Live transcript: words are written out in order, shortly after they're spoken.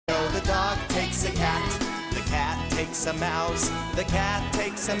takes a cat. The cat takes a mouse. The cat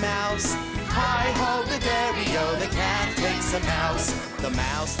takes a mouse. Hi-ho the dairy-o, the cat takes a mouse. The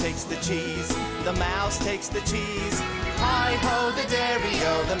mouse takes the cheese. The mouse takes the cheese. Hi-ho the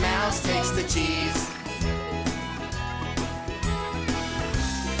dairy-o, the mouse takes the cheese.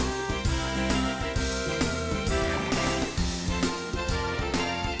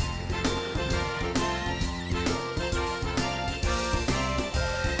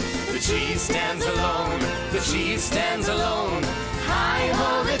 The cheese stands alone, the cheese stands alone.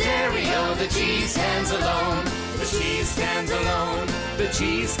 Hi-ho the dairy-o, the cheese stands alone. The cheese stands alone, the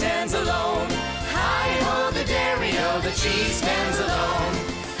cheese stands alone. Hi-ho the dairy-o, the cheese stands alone.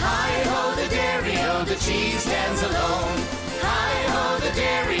 Hi-ho the dairy-o, the cheese stands alone. Hi-ho the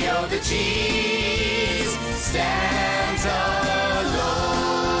dairy-o, the cheese stands alone.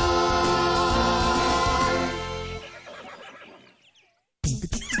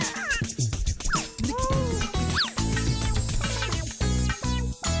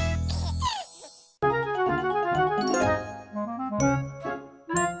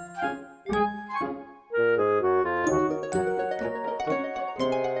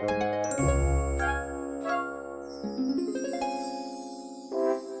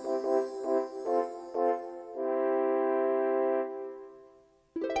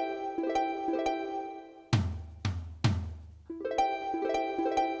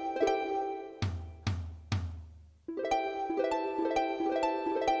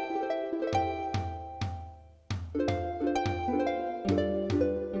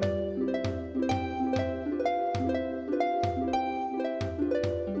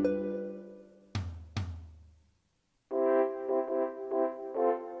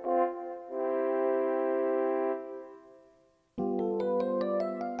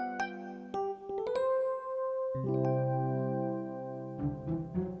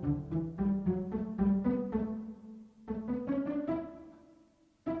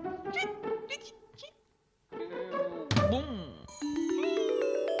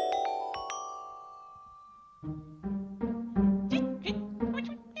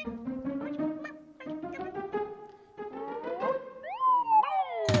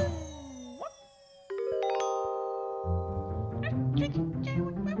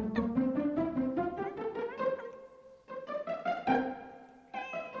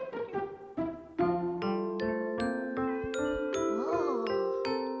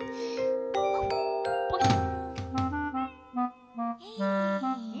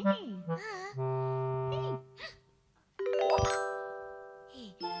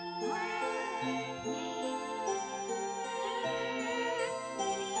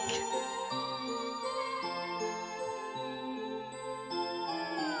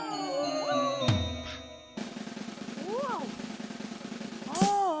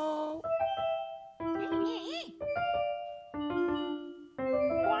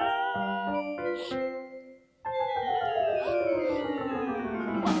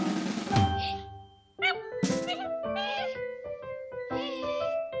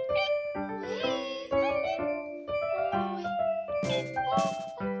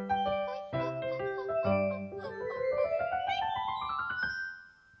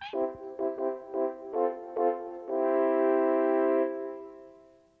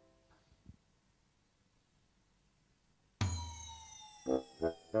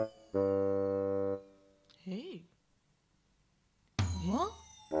 Hey. Huh?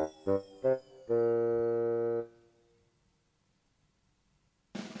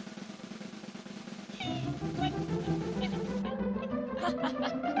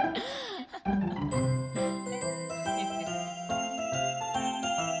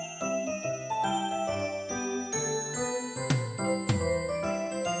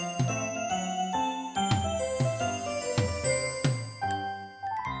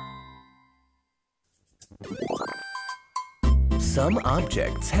 Some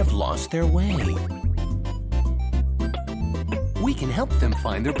objects have lost their way. We can help them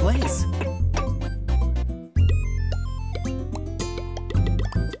find their place.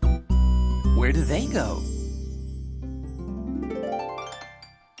 Where do they go?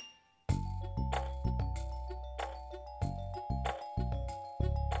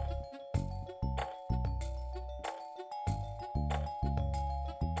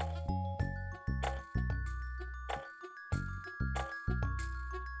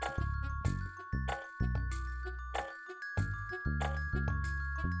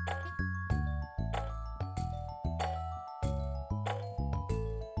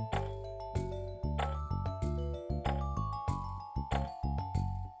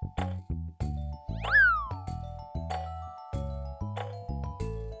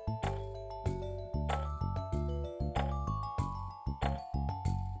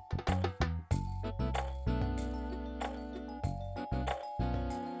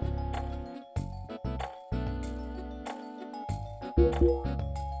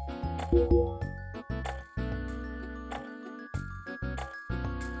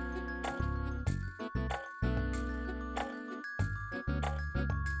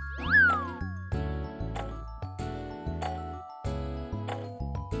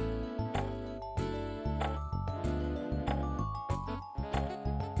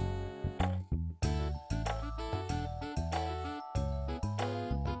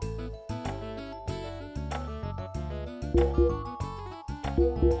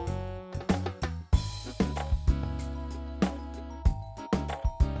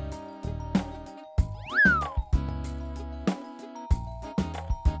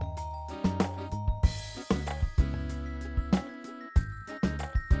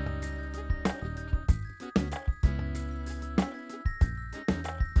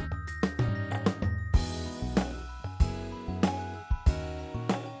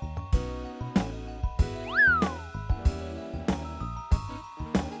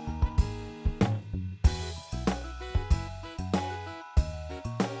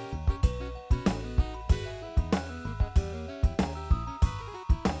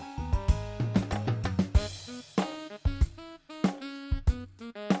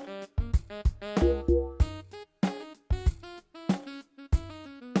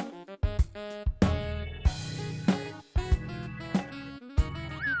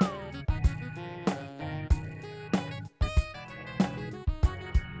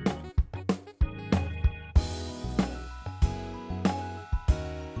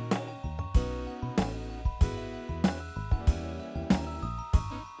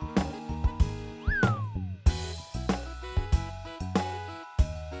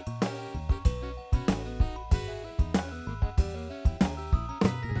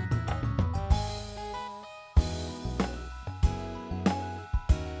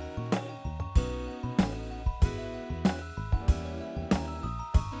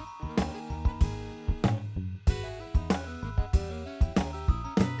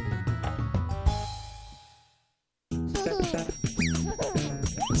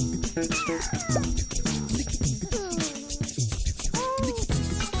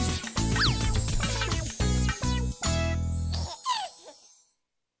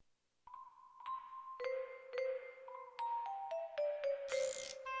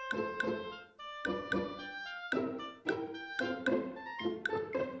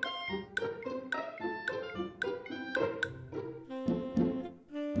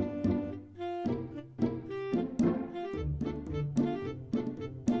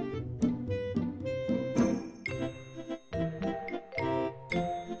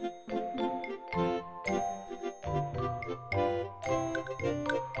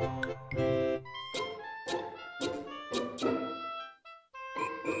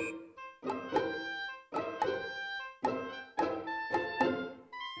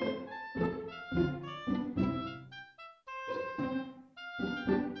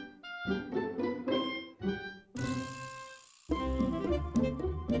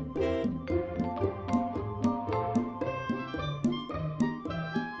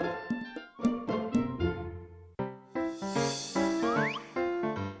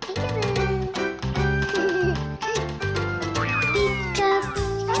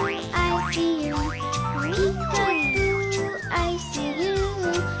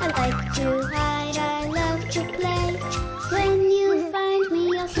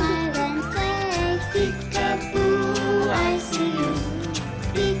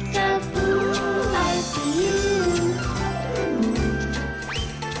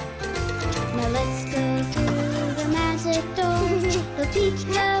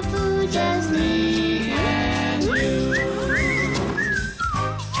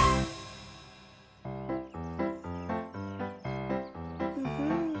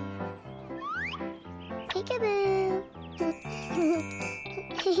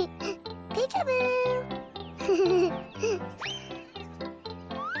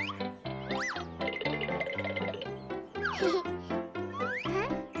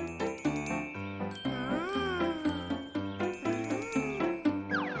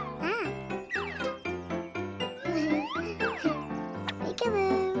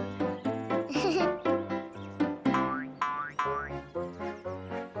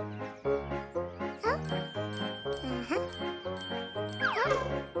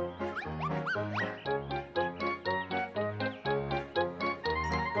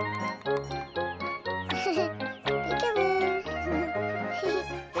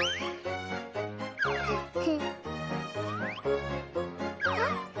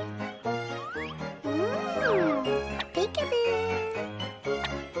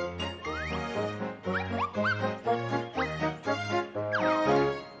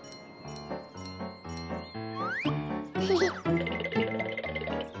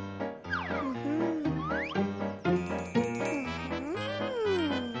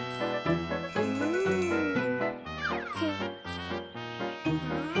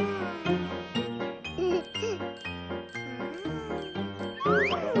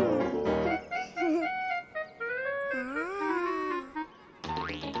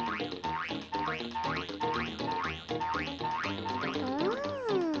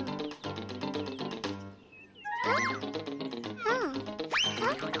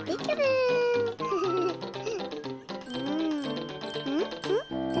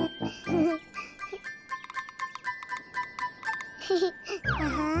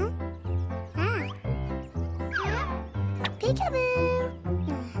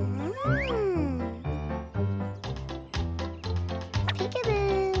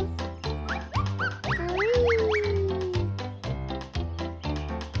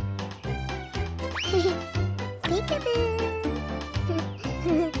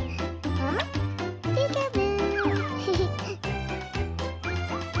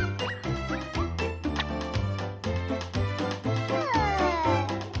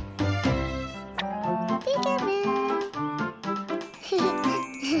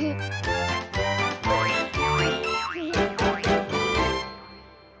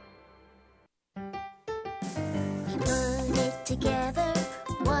 Together,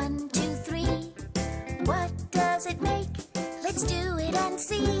 1, 2, 3. What does it make? Let's do it and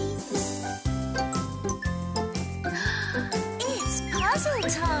see. It's puzzle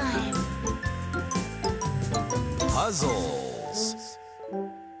time. Puzzles.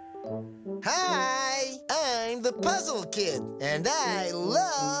 Hi, I'm the Puzzle Kid, and I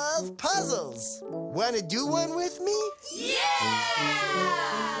love puzzles. Want to do one with me? Yeah!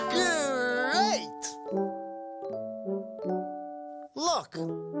 Great! Look,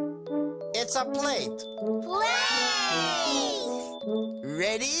 it's a plate. Play!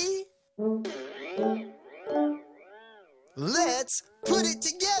 Ready? Let's put it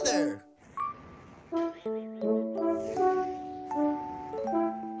together.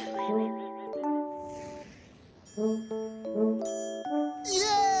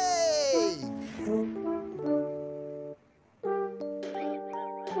 Yay!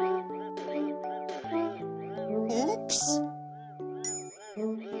 Oops.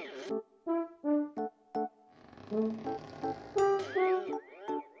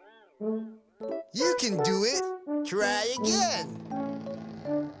 You can do it. Try again.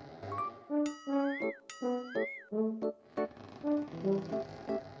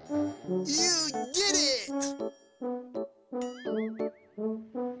 You did it!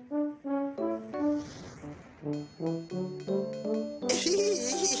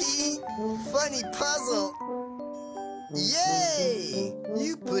 Funny puzzle. Yay!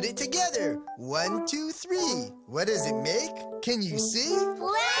 You put it together. 1, 2, 3. What does it make? Can you see?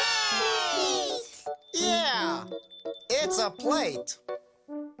 Play! Yeah, it's a plate.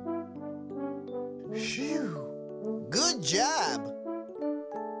 Phew. Good job.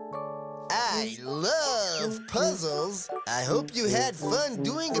 I love puzzles. I hope you had fun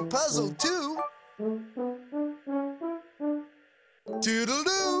doing a puzzle too.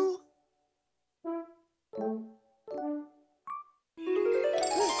 Toodle-doo.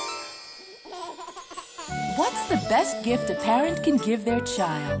 What's the best gift a parent can give their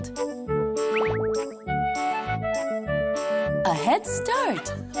child? A head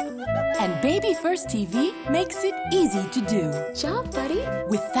start. And Baby First TV makes it easy to do. Job, buddy.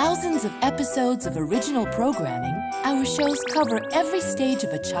 With thousands of episodes of original programming, our shows cover every stage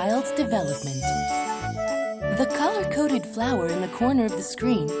of a child's development. The color-coded flower in the corner of the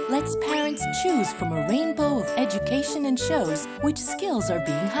screen lets parents choose from a rainbow of education and shows which skills are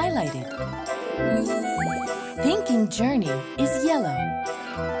being highlighted. Thinking Journey is yellow.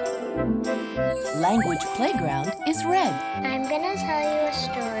 Language Playground is red. I'm gonna tell you a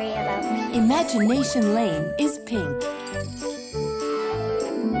story about me. Imagination Lane is pink.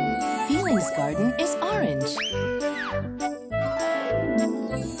 Feelings Garden is orange.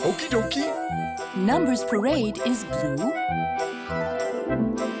 Okie dokie. Numbers Parade is blue.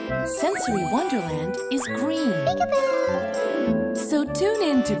 Sensory Wonderland is green. So tune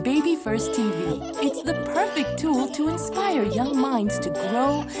in to Baby First TV. It's the perfect tool to inspire young minds to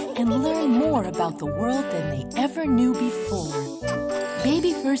grow and learn more about the world than they ever knew before.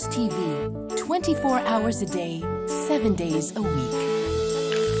 Baby First TV, 24 hours a day, 7 days a week.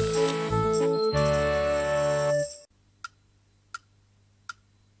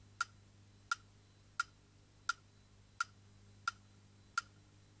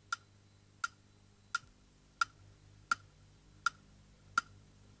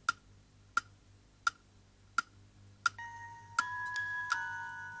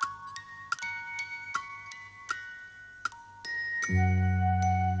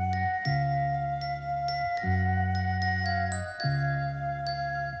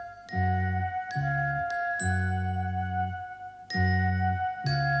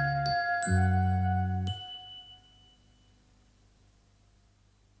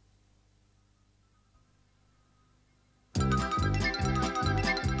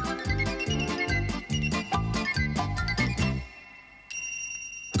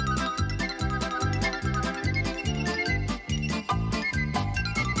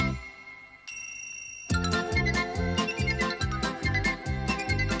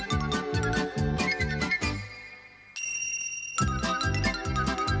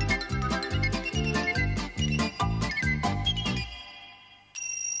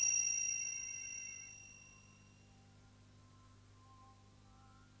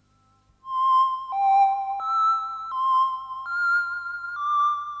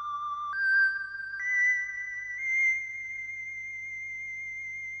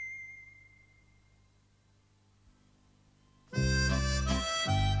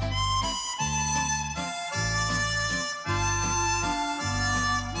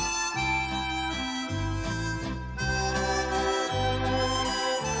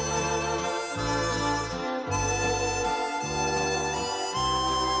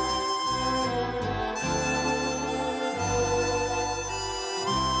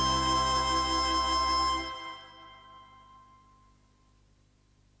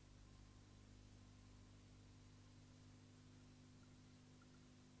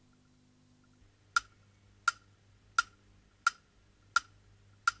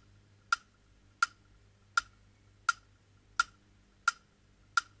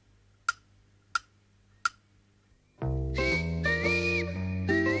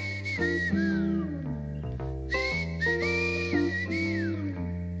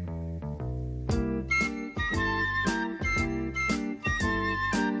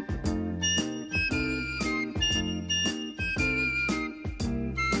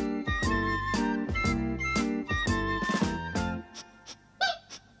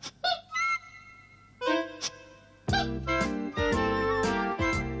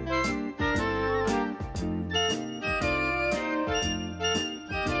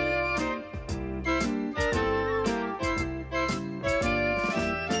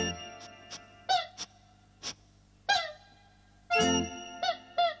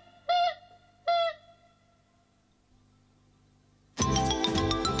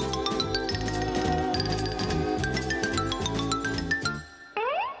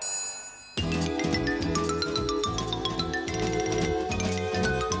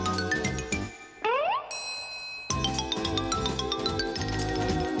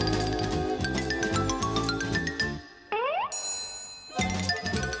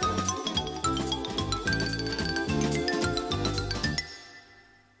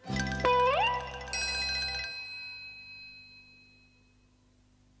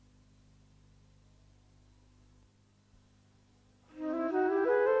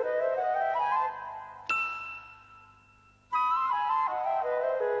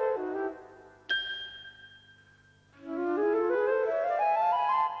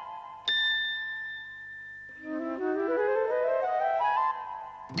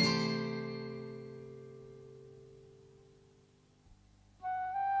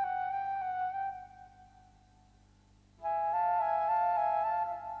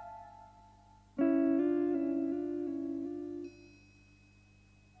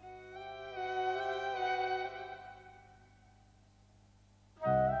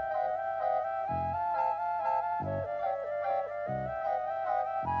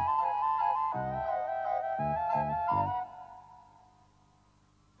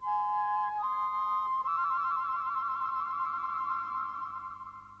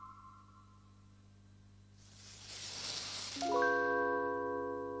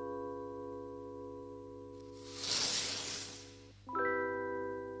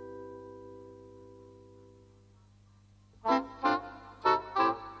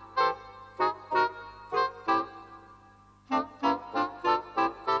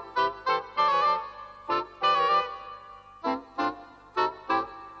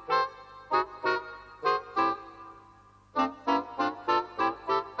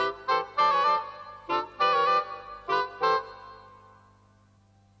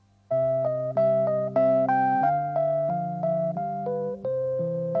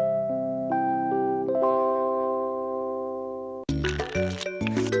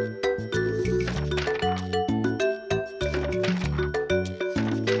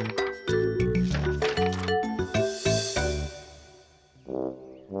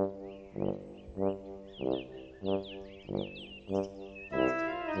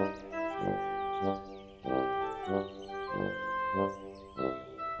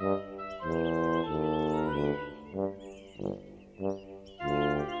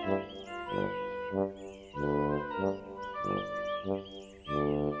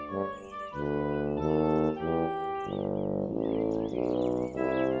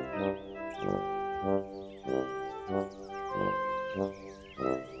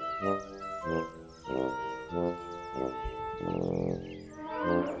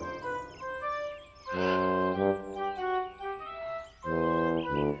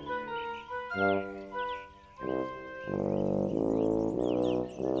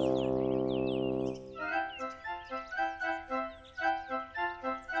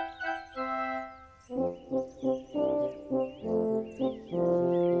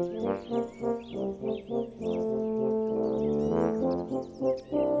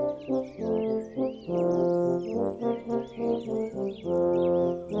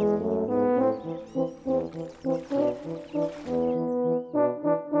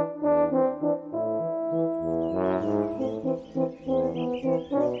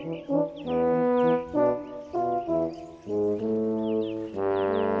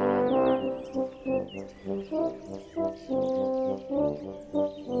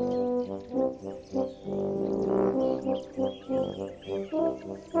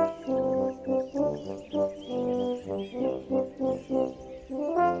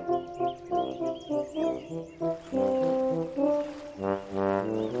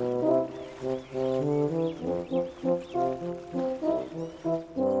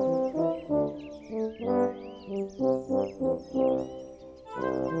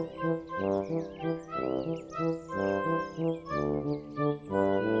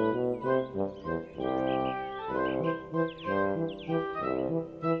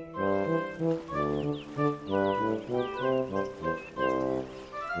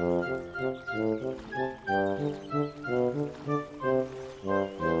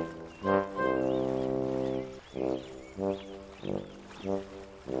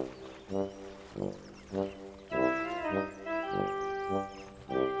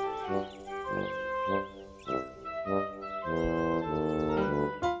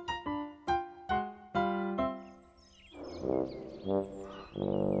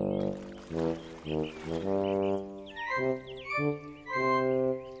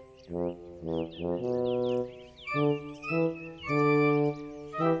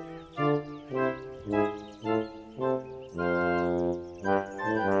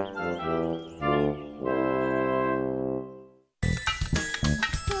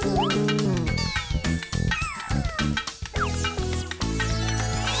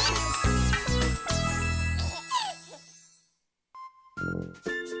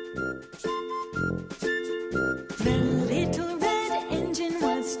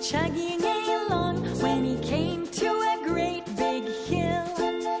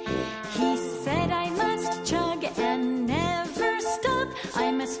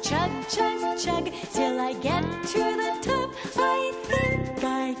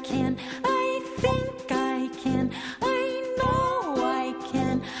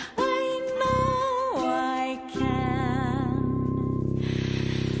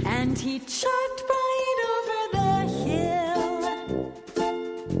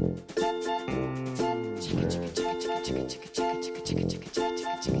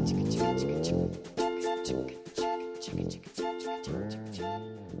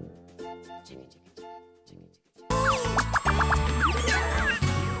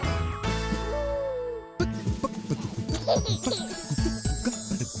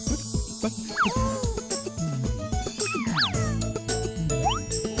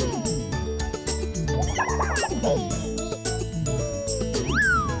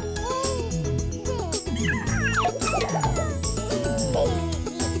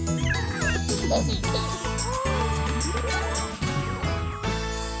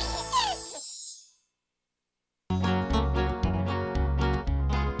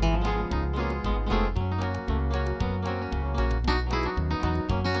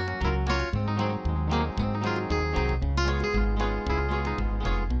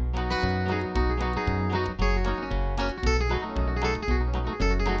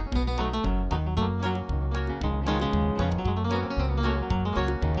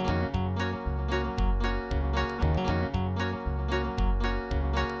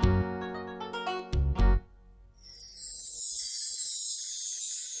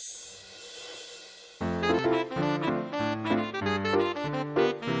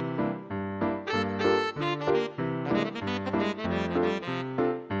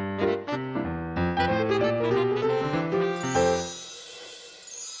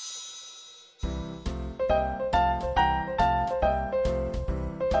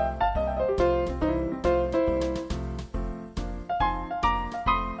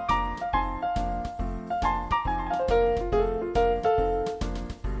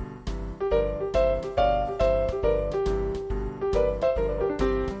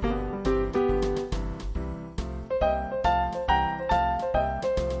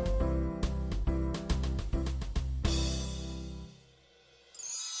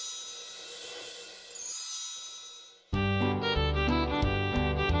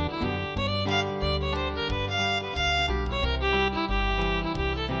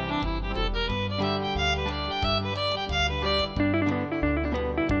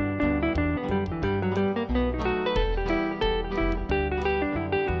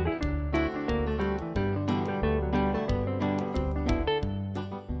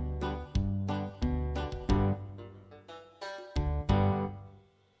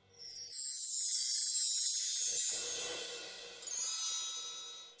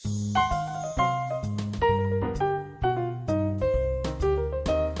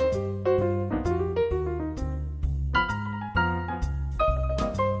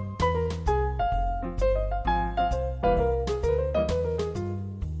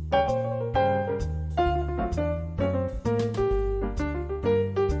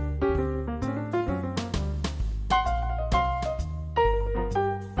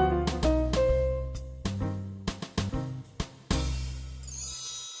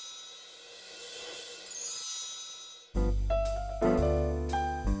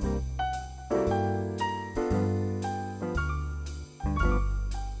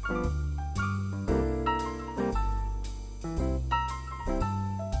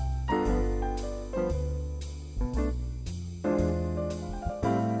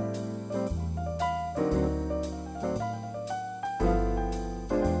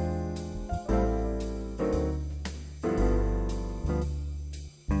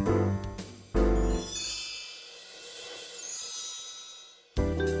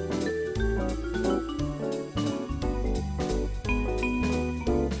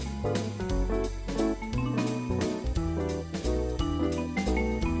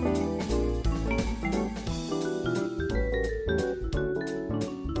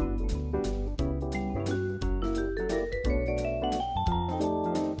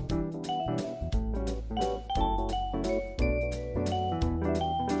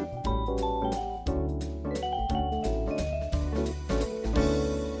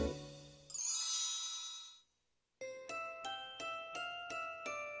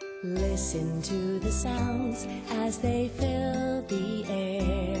 Listen to the sounds as they fill the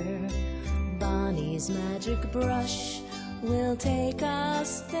air. Bonnie's magic brush will take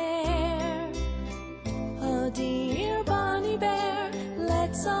us there. Oh dear Bonnie Bear,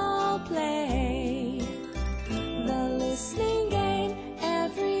 let's all play the listening game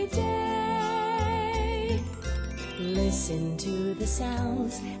every day. Listen to the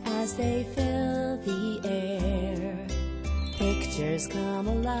sounds as they fill the air. Pictures come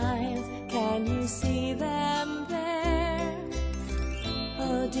alive, can you see them there?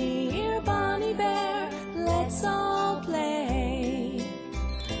 Oh dear Bonnie Bear, let's all play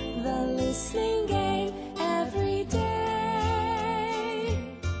the listening game every day.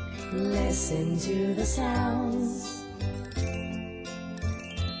 Listen to the sounds.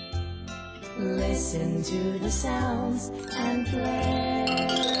 Listen to the sounds and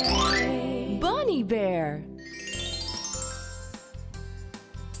play. Bonnie Bear.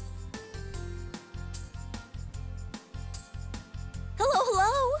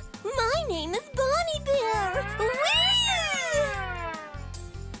 My name is Bonnie Bear. Whee!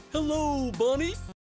 Hello, Bonnie.